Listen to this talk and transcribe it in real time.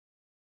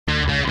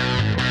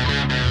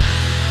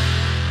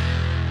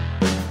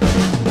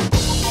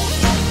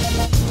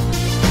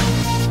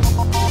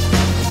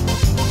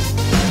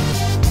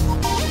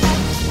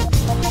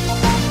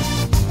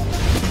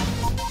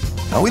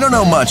Now, we don't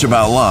know much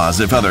about laws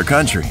of other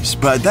countries,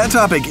 but that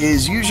topic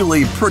is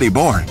usually pretty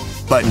boring.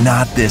 But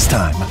not this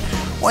time.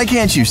 Why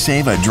can't you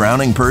save a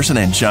drowning person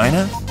in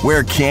China?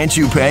 Where can't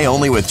you pay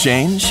only with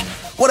change?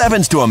 What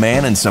happens to a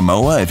man in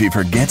Samoa if he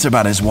forgets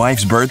about his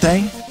wife's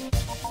birthday?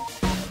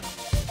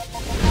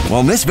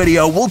 Well, in this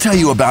video, we'll tell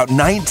you about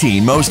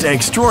 19 most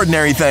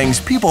extraordinary things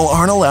people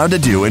aren't allowed to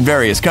do in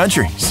various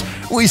countries.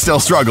 We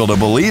still struggle to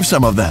believe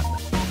some of them.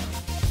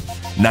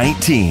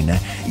 19.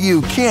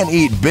 You can't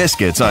eat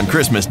biscuits on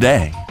Christmas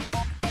Day.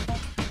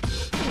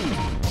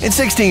 In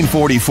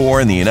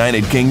 1644 in the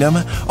United Kingdom,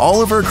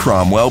 Oliver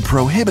Cromwell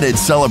prohibited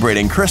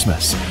celebrating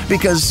Christmas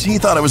because he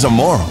thought it was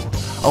immoral.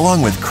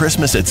 Along with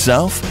Christmas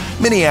itself,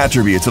 many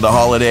attributes of the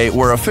holiday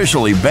were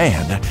officially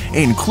banned,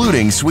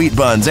 including sweet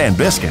buns and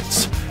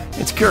biscuits.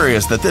 It's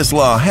curious that this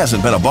law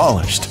hasn't been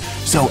abolished,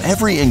 so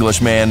every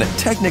Englishman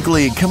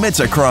technically commits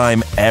a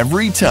crime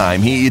every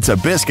time he eats a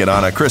biscuit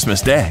on a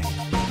Christmas day.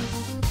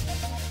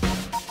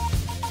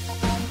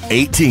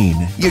 18.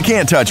 You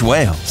can't touch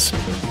whales.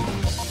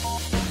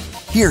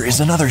 Here is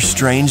another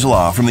strange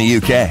law from the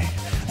UK.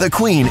 The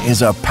Queen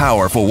is a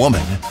powerful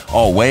woman.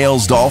 All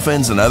whales,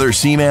 dolphins, and other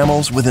sea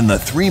mammals within the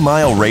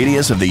 3-mile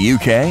radius of the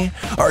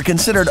UK are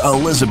considered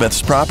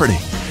Elizabeth's property,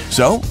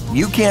 so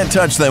you can't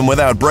touch them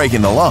without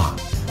breaking the law.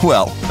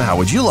 Well, how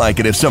would you like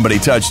it if somebody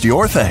touched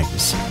your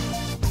things?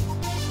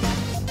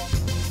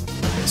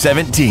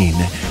 17.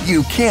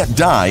 You can't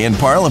die in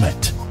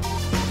Parliament.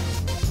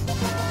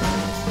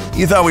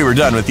 You thought we were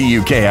done with the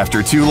UK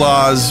after 2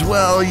 laws?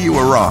 Well, you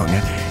were wrong.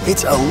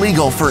 It's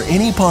illegal for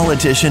any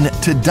politician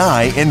to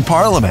die in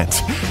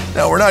Parliament.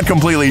 Now, we're not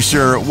completely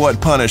sure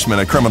what punishment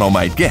a criminal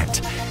might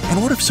get.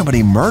 And what if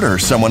somebody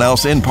murders someone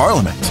else in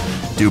Parliament?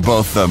 Do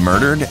both the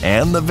murdered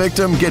and the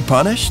victim get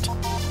punished?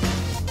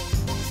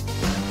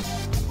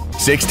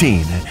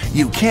 16.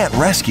 You can't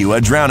rescue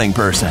a drowning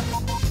person.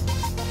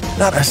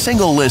 Not a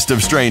single list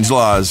of strange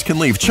laws can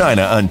leave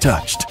China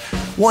untouched.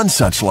 One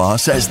such law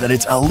says that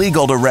it's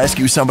illegal to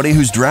rescue somebody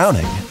who's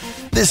drowning.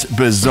 This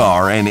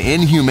bizarre and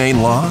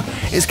inhumane law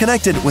is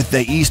connected with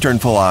the Eastern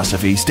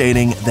philosophy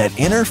stating that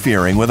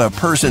interfering with a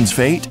person's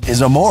fate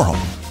is immoral.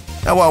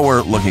 Now, while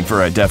we're looking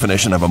for a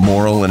definition of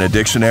immoral in a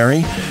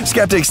dictionary,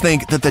 skeptics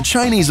think that the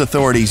Chinese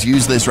authorities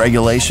use this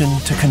regulation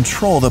to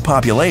control the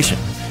population.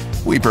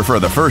 We prefer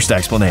the first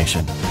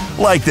explanation.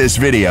 Like this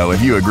video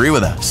if you agree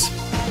with us.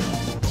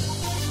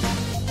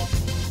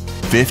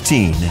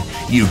 15.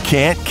 You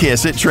can't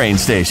kiss at train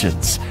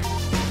stations.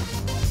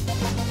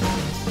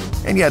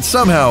 And yet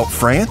somehow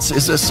France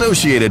is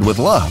associated with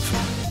love.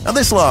 Now,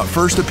 this law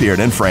first appeared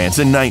in France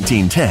in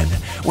 1910,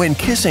 when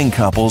kissing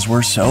couples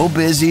were so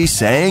busy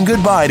saying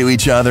goodbye to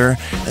each other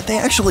that they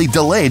actually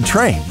delayed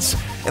trains.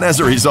 And as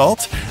a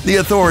result, the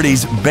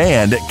authorities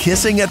banned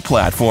kissing at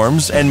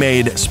platforms and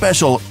made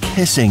special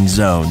kissing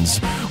zones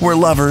where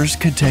lovers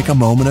could take a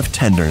moment of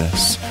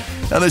tenderness.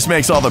 Now, this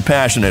makes all the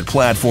passionate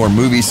platform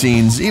movie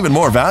scenes even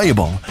more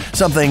valuable,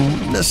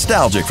 something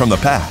nostalgic from the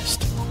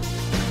past.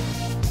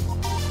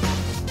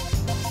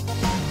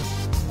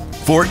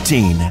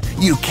 14.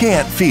 You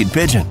can't feed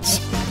pigeons.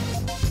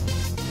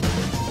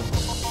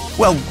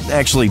 Well,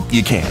 actually,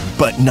 you can,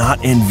 but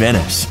not in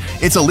Venice.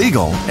 It's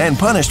illegal and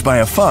punished by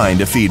a fine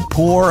to feed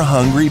poor,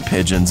 hungry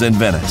pigeons in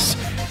Venice.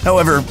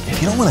 However, if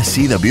you don't want to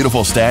see the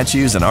beautiful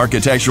statues and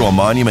architectural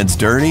monuments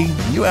dirty,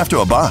 you have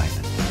to abide.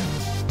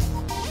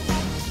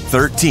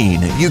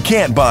 13. You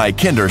can't buy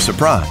Kinder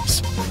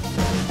Surprise.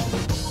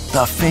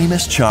 The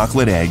famous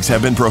chocolate eggs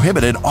have been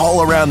prohibited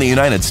all around the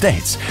United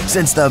States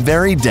since the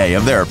very day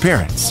of their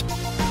appearance.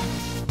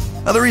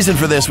 Now, the reason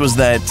for this was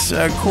that,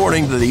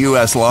 according to the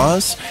U.S.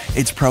 laws,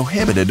 it's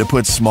prohibited to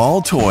put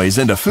small toys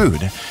into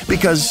food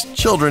because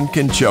children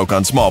can choke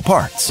on small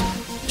parts.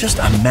 Just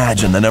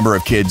imagine the number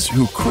of kids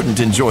who couldn't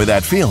enjoy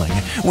that feeling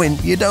when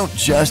you don't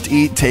just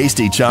eat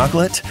tasty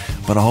chocolate,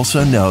 but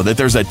also know that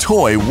there's a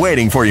toy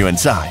waiting for you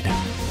inside.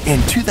 In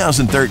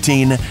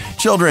 2013,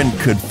 children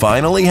could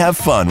finally have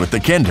fun with the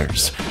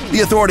Kinders.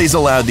 The authorities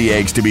allowed the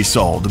eggs to be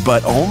sold,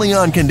 but only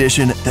on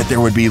condition that there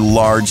would be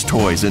large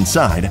toys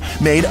inside,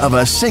 made of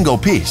a single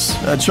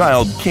piece a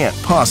child can't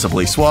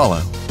possibly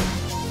swallow.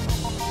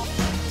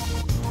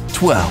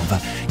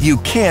 12. You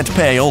can't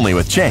pay only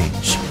with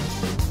change.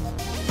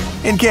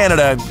 In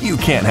Canada, you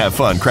can't have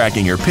fun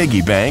cracking your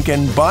piggy bank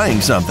and buying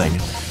something.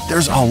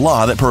 There's a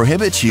law that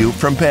prohibits you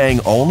from paying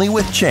only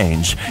with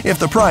change if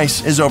the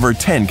price is over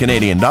 10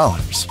 Canadian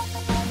dollars.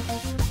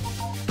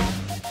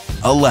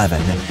 11.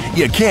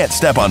 You can't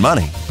step on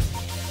money.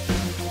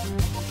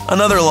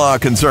 Another law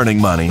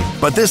concerning money,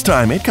 but this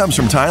time it comes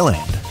from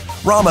Thailand.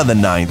 Rama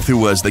IX, who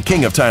was the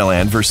king of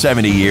Thailand for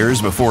 70 years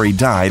before he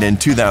died in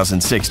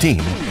 2016,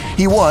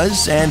 he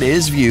was and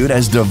is viewed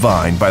as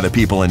divine by the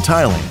people in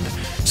Thailand,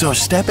 so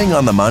stepping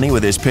on the money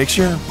with his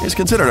picture is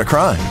considered a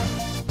crime.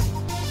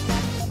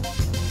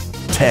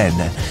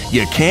 10.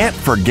 You can't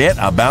forget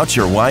about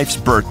your wife's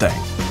birthday.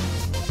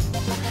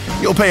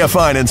 You'll pay a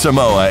fine in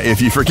Samoa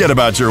if you forget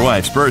about your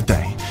wife's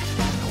birthday.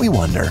 We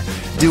wonder,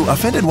 do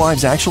offended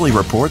wives actually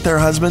report their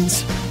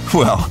husbands?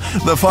 Well,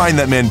 the fine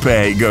that men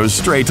pay goes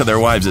straight to their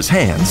wives'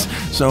 hands,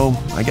 so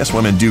I guess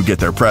women do get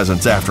their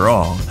presents after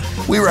all.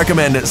 We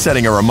recommend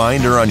setting a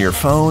reminder on your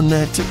phone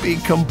to be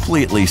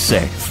completely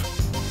safe.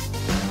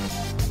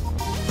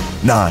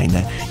 9.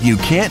 You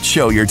can't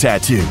show your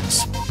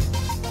tattoos.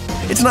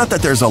 It's not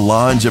that there's a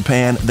law in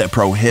Japan that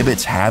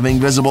prohibits having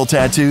visible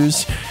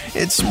tattoos.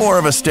 It's more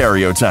of a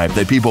stereotype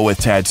that people with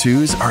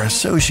tattoos are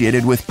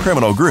associated with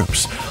criminal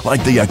groups,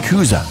 like the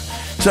Yakuza.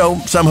 So,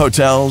 some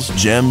hotels,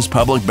 gyms,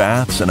 public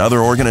baths, and other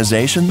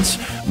organizations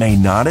may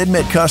not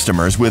admit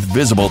customers with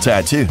visible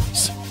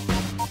tattoos.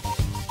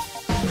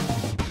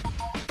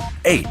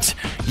 8.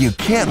 You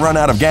can't run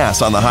out of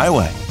gas on the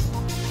highway.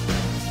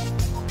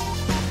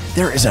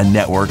 There is a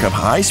network of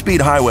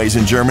high-speed highways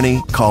in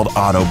Germany called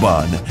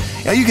Autobahn.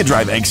 Now, you can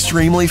drive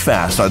extremely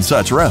fast on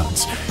such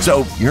roads,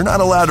 so you're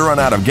not allowed to run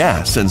out of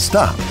gas and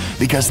stop,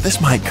 because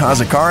this might cause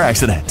a car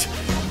accident.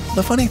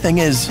 The funny thing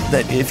is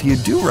that if you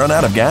do run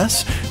out of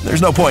gas,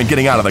 there's no point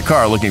getting out of the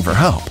car looking for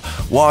help.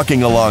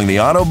 Walking along the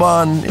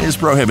Autobahn is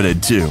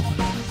prohibited too.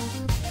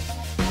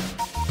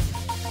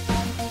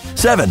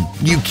 7.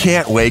 You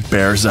can't wake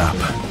bears up.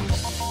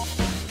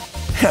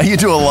 You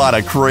do a lot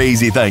of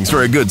crazy things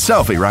for a good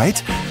selfie,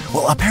 right?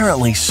 Well,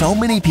 apparently so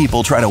many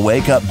people try to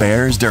wake up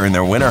bears during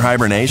their winter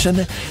hibernation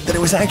that it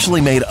was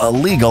actually made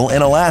illegal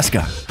in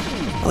Alaska.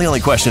 The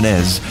only question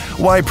is,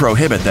 why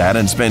prohibit that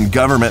and spend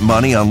government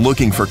money on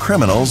looking for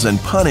criminals and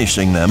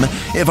punishing them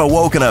if a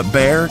woken up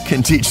bear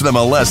can teach them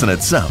a lesson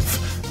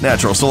itself?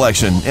 Natural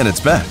selection in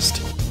its best.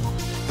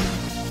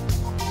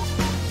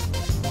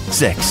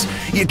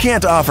 6. You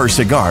can't offer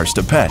cigars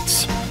to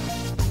pets.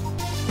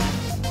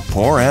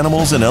 Poor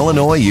animals in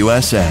Illinois,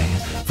 USA.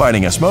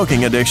 Fighting a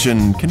smoking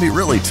addiction can be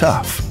really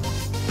tough.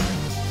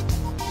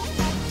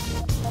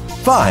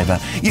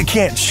 5. You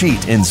can't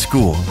cheat in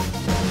school.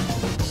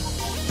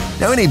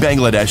 Now, any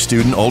Bangladesh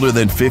student older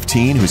than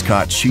 15 who's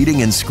caught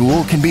cheating in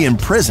school can be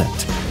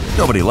imprisoned.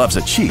 Nobody loves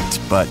a cheat,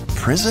 but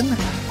prison?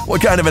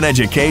 What kind of an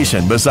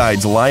education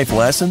besides life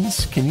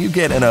lessons can you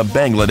get in a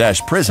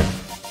Bangladesh prison?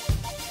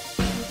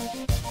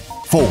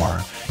 4.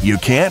 You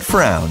can't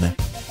frown.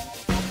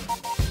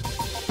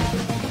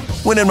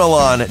 When in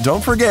Milan,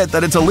 don't forget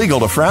that it's illegal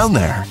to frown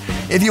there.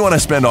 If you want to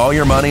spend all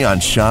your money on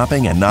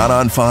shopping and not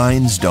on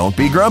fines, don't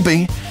be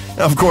grumpy.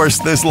 Of course,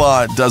 this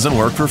law doesn't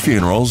work for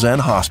funerals and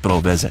hospital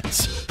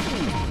visits.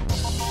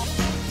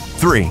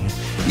 3.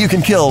 You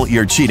can kill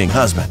your cheating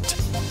husband.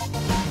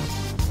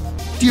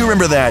 Do you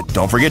remember that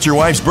 "don't forget your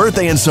wife's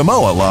birthday in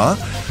Samoa" law?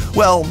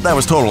 Well, that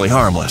was totally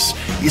harmless.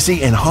 You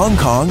see, in Hong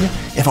Kong,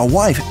 if a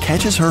wife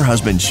catches her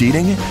husband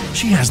cheating,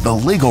 she has the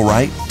legal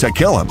right to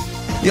kill him.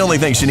 The only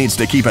thing she needs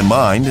to keep in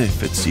mind,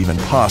 if it's even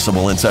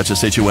possible in such a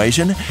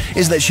situation,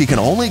 is that she can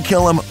only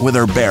kill him with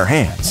her bare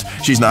hands.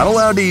 She's not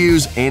allowed to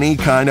use any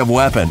kind of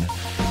weapon.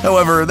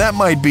 However, that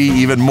might be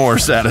even more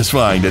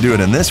satisfying to do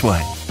it in this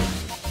way.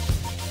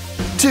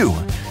 2.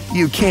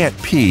 You can't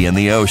pee in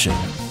the ocean.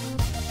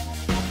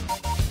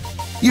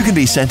 You can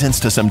be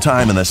sentenced to some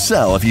time in the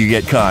cell if you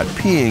get caught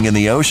peeing in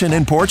the ocean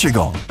in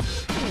Portugal.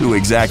 Who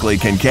exactly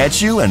can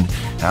catch you and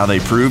how they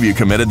prove you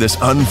committed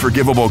this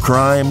unforgivable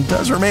crime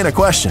does remain a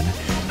question.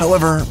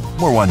 However,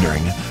 we're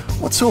wondering,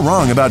 what's so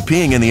wrong about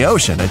peeing in the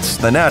ocean? It's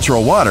the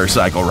natural water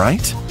cycle,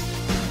 right?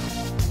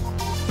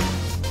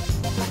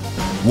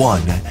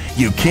 1.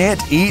 You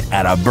can't eat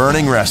at a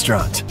burning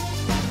restaurant.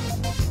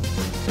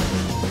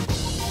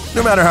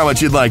 No matter how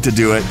much you'd like to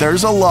do it,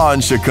 there's a law in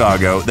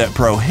Chicago that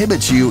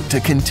prohibits you to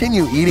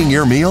continue eating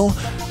your meal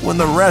when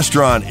the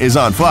restaurant is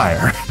on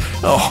fire.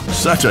 Oh,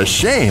 such a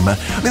shame. I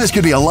mean, this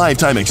could be a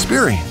lifetime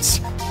experience.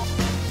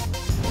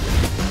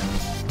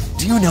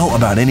 Do you know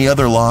about any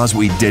other laws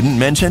we didn't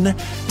mention?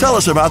 Tell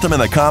us about them in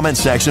the comments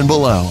section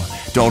below.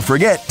 Don't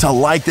forget to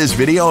like this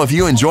video if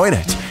you enjoyed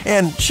it,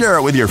 and share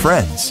it with your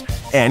friends.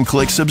 And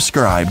click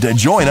subscribe to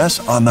join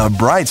us on the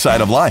bright side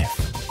of life.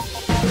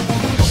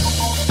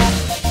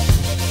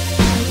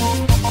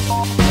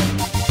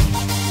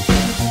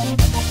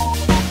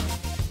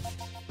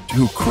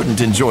 Who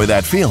couldn't enjoy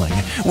that feeling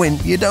when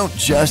you don't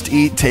just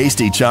eat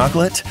tasty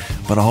chocolate,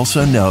 but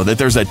also know that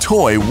there's a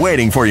toy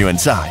waiting for you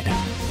inside?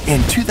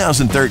 In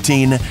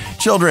 2013,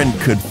 children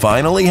could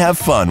finally have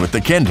fun with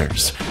the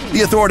Kinders.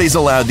 The authorities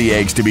allowed the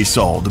eggs to be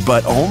sold,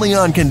 but only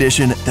on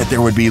condition that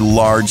there would be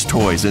large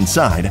toys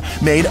inside,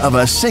 made of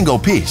a single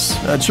piece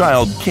a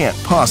child can't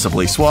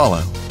possibly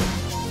swallow.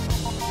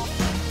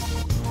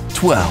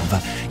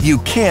 12. You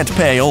can't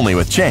pay only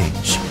with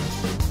change.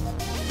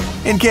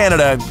 In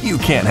Canada, you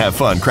can't have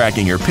fun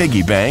cracking your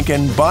piggy bank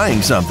and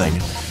buying something.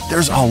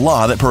 There's a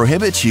law that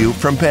prohibits you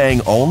from paying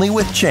only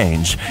with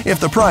change if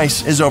the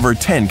price is over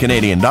 10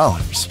 Canadian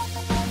dollars.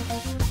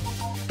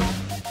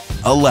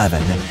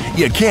 11.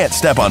 You can't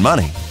step on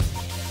money.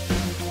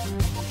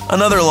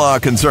 Another law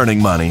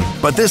concerning money,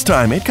 but this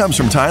time it comes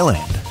from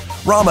Thailand.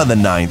 Rama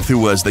IX, who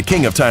was the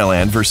king of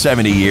Thailand for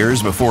 70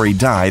 years before he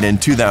died in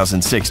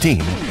 2016,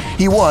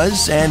 he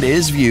was and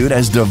is viewed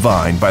as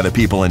divine by the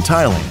people in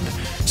Thailand.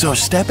 So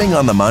stepping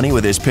on the money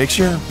with his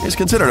picture is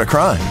considered a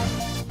crime.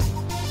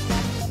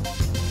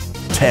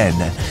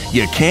 10.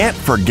 You can't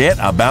forget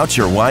about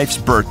your wife's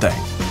birthday.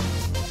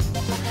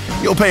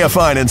 You'll pay a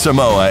fine in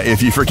Samoa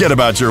if you forget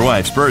about your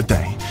wife's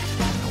birthday.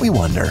 We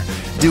wonder,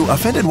 do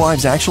offended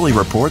wives actually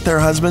report their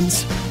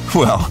husbands?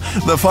 Well,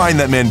 the fine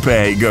that men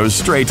pay goes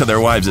straight to their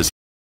wives'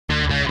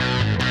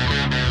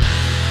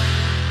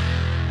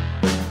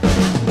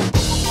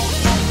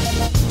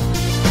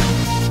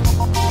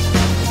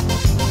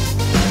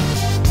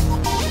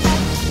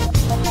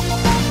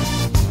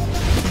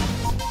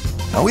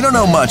 Now, we don't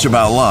know much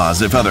about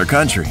laws of other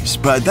countries,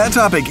 but that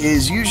topic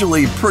is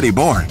usually pretty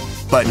boring.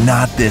 But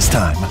not this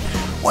time.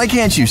 Why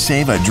can't you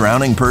save a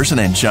drowning person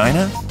in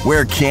China?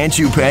 Where can't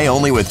you pay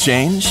only with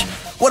change?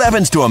 What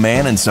happens to a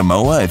man in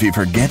Samoa if he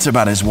forgets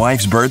about his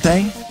wife's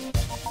birthday?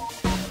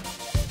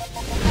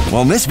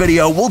 Well, in this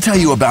video, we'll tell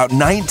you about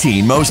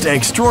 19 most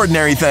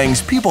extraordinary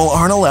things people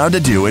aren't allowed to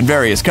do in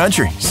various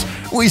countries.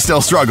 We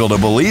still struggle to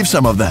believe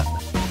some of them.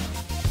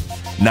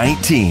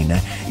 19.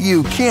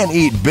 You can't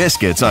eat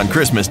biscuits on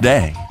Christmas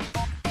Day.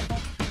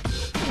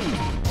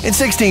 In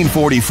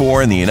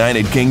 1644 in the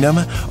United Kingdom,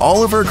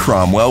 Oliver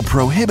Cromwell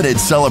prohibited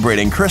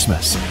celebrating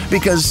Christmas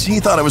because he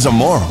thought it was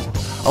immoral.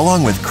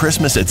 Along with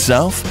Christmas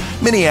itself,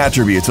 many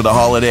attributes of the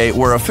holiday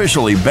were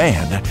officially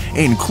banned,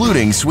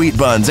 including sweet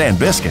buns and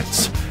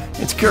biscuits.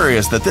 It's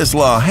curious that this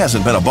law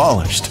hasn't been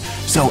abolished,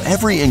 so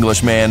every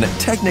Englishman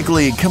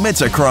technically commits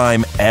a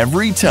crime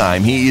every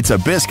time he eats a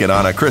biscuit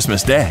on a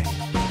Christmas day.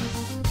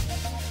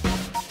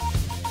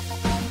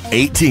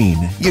 18.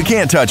 You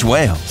can't touch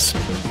whales.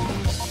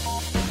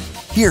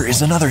 Here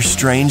is another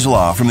strange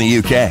law from the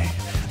UK.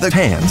 The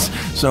hands,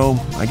 so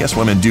I guess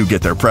women do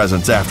get their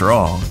presents after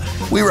all.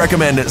 We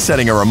recommend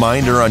setting a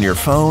reminder on your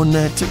phone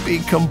to be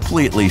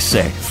completely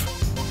safe.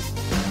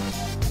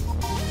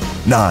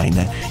 9.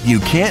 You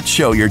can't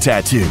show your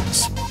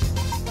tattoos.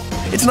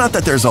 It's not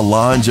that there's a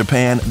law in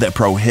Japan that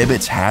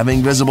prohibits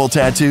having visible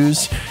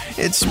tattoos.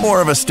 It's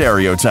more of a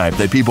stereotype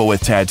that people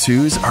with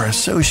tattoos are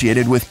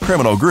associated with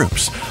criminal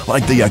groups,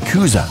 like the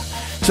Yakuza.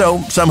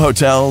 So, some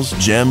hotels,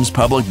 gyms,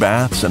 public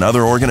baths, and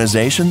other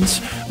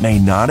organizations may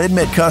not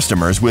admit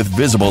customers with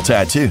visible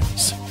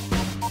tattoos.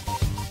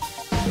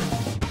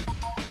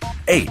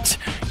 8.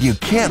 You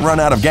can't run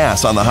out of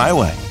gas on the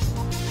highway.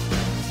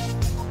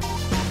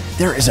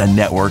 There is a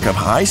network of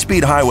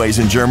high-speed highways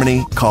in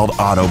Germany called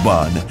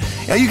Autobahn.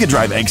 Now, you can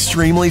drive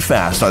extremely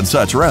fast on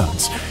such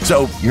roads,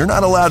 so you're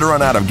not allowed to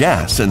run out of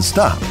gas and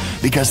stop,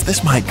 because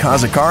this might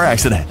cause a car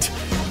accident.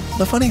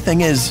 The funny thing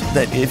is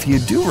that if you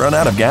do run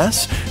out of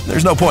gas,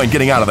 there's no point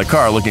getting out of the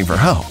car looking for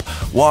help.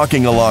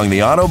 Walking along the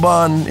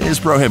Autobahn is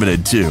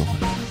prohibited too.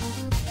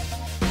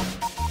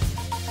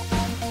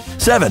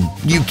 7.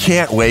 You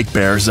can't wake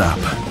bears up.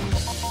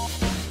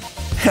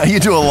 You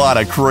do a lot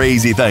of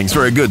crazy things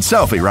for a good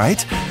selfie,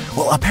 right?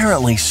 Well,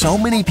 apparently so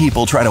many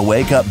people try to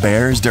wake up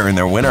bears during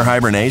their winter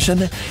hibernation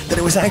that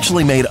it was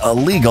actually made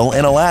illegal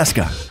in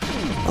Alaska.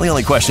 Well, the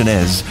only question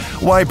is,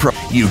 why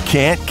you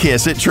can't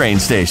kiss at train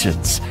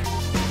stations?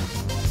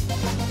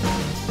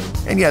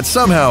 And yet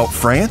somehow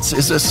France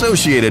is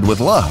associated with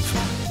love.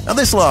 Now,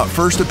 this law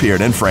first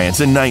appeared in France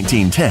in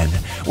 1910,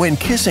 when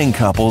kissing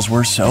couples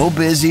were so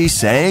busy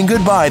saying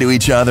goodbye to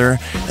each other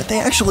that they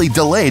actually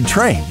delayed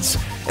trains.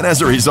 And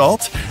as a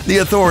result, the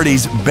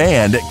authorities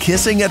banned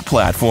kissing at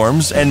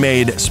platforms and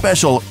made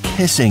special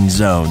kissing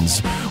zones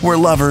where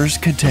lovers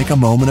could take a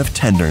moment of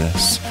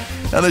tenderness.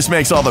 Now, this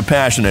makes all the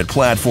passionate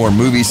platform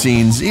movie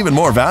scenes even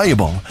more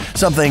valuable,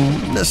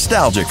 something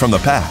nostalgic from the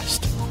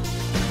past.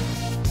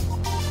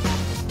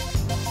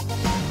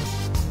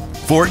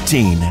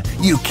 14.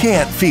 You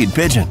can't feed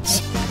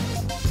pigeons.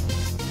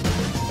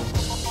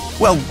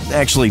 Well,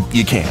 actually,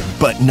 you can,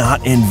 but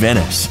not in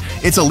Venice.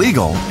 It's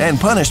illegal and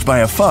punished by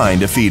a fine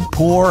to feed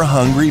poor,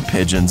 hungry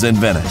pigeons in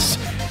Venice.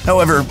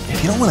 However,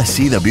 if you don't want to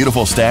see the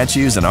beautiful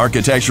statues and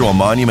architectural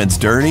monuments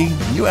dirty,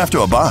 you have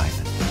to abide.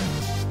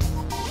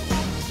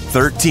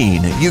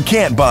 13. You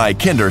can't buy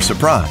Kinder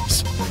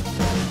Surprise.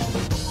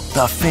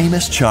 The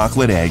famous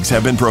chocolate eggs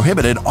have been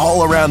prohibited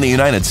all around the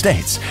United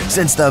States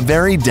since the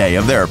very day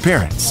of their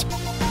appearance.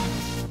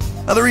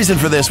 Now, the reason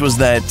for this was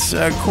that,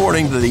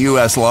 according to the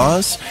U.S.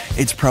 laws,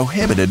 it's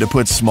prohibited to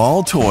put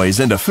small toys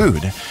into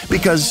food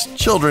because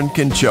children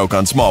can choke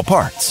on small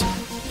parts.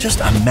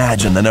 Just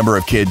imagine the number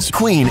of kids.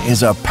 Queen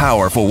is a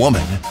powerful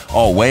woman.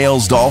 All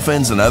whales,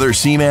 dolphins, and other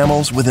sea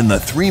mammals within the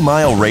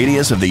 3-mile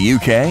radius of the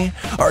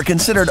UK are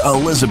considered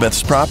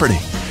Elizabeth's property.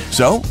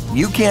 So,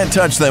 you can't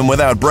touch them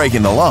without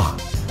breaking the law.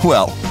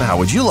 Well, how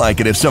would you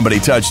like it if somebody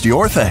touched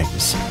your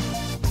things?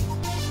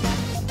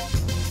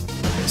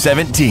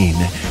 17.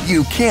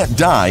 You can't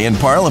die in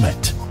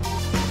Parliament.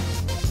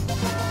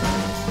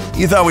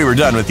 You thought we were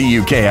done with the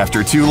UK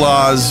after 2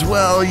 laws?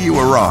 Well, you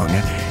were wrong.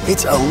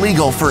 It's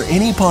illegal for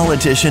any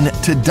politician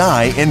to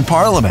die in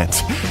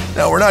Parliament.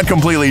 Now, we're not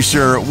completely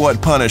sure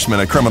what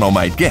punishment a criminal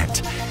might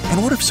get.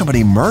 And what if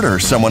somebody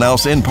murders someone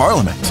else in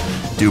Parliament?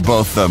 Do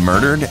both the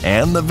murdered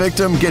and the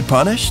victim get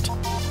punished?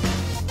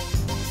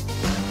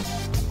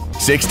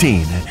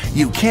 16.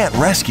 You can't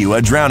rescue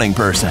a drowning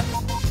person.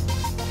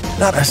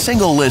 Not a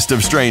single list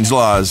of strange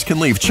laws can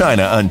leave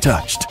China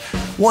untouched.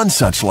 One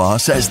such law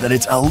says that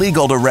it's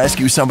illegal to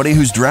rescue somebody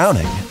who's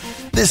drowning.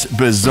 This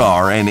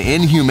bizarre and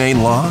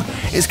inhumane law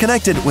is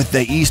connected with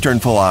the Eastern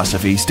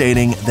philosophy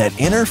stating that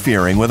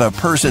interfering with a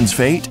person's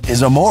fate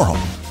is immoral.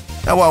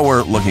 Now, while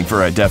we're looking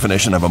for a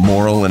definition of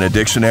immoral in a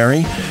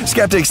dictionary,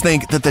 skeptics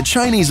think that the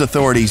Chinese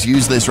authorities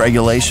use this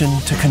regulation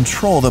to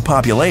control the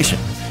population.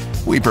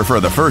 We prefer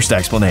the first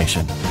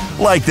explanation.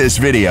 Like this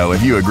video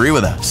if you agree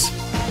with us.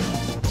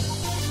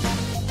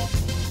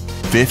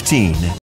 15.